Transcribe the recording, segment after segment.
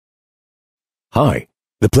Hi,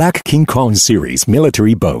 the Black King Kong series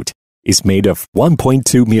military boat is made of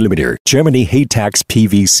 1.2 mm Germany Haytax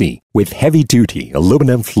PVC with heavy-duty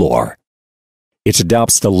aluminum floor. It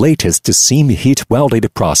adopts the latest seam heat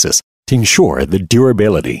welded process to ensure the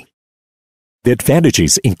durability. The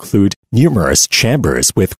advantages include numerous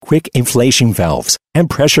chambers with quick inflation valves and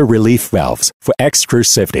pressure relief valves for extra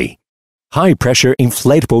safety, high-pressure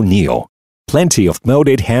inflatable neo, plenty of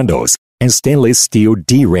molded handles, and stainless steel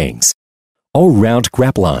D-rings, all-round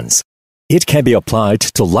grappelons. It can be applied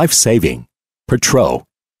to life-saving, patrol,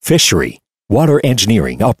 fishery, water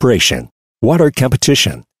engineering operation, water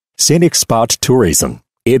competition, scenic spot tourism,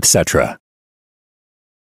 etc.